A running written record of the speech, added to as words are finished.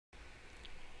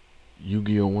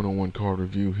Yu-Gi-Oh! 101 card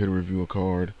review. Hit a review a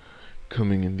card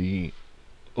coming in the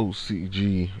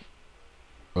OCG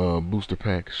booster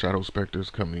pack. Shadow Specters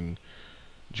coming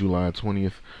July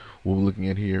 20th. What we're looking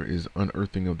at here is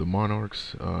Unearthing of the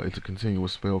Monarchs. It's a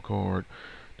continuous spell card.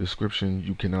 Description: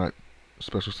 you cannot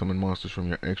special summon monsters from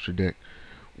your extra deck.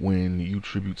 When you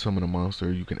tribute summon a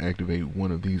monster, you can activate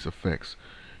one of these effects.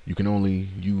 You can only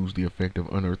use the effect of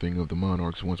Unearthing of the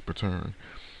Monarchs once per turn.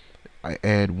 I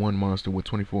add one monster with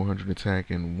 2400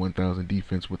 attack and 1000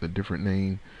 defense with a different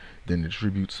name than the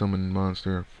tribute summon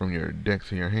monster from your deck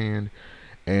to your hand.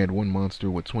 Add one monster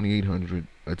with 2800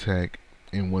 attack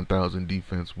and 1000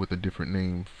 defense with a different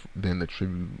name than the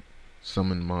tribute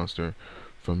summon monster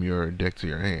from your deck to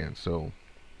your hand. So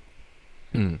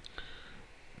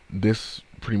this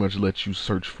pretty much lets you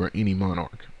search for any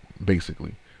monarch,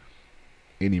 basically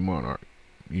any monarch.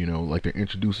 You know, like they're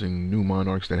introducing new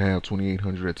monarchs that have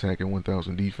 2800 attack and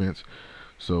 1000 defense.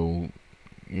 So,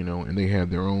 you know, and they have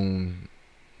their own,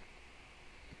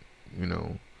 you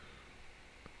know,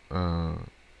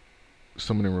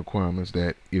 summoning requirements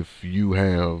that if you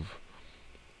have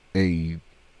a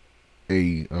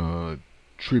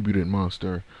tributed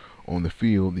monster on the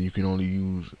field, then you can only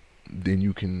use, then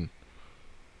you can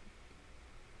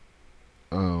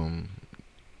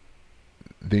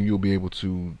then you'll be able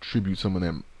to tribute some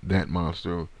of that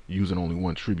monster using only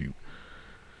one tribute.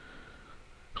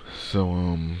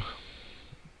 So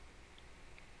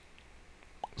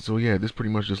yeah, this pretty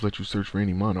much just lets you search for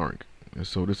any monarch, and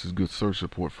so this is good search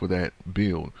support for that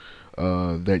build.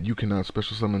 That you cannot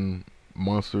special summon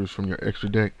monsters from your extra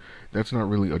deck, that's not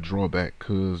really a drawback,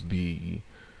 because the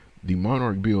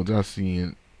monarch builds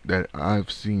that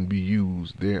I've seen be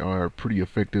used, they are pretty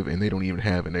effective and they don't even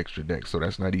have an extra deck, so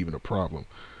that's not even a problem.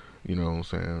 You know what I'm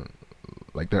saying?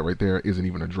 Like, that right there isn't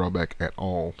even a drawback at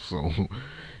all. So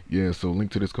yeah, so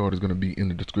link to this card is going to be in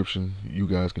the description. You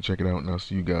guys can check it out, and I'll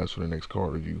see you guys for the next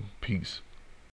card review. Peace.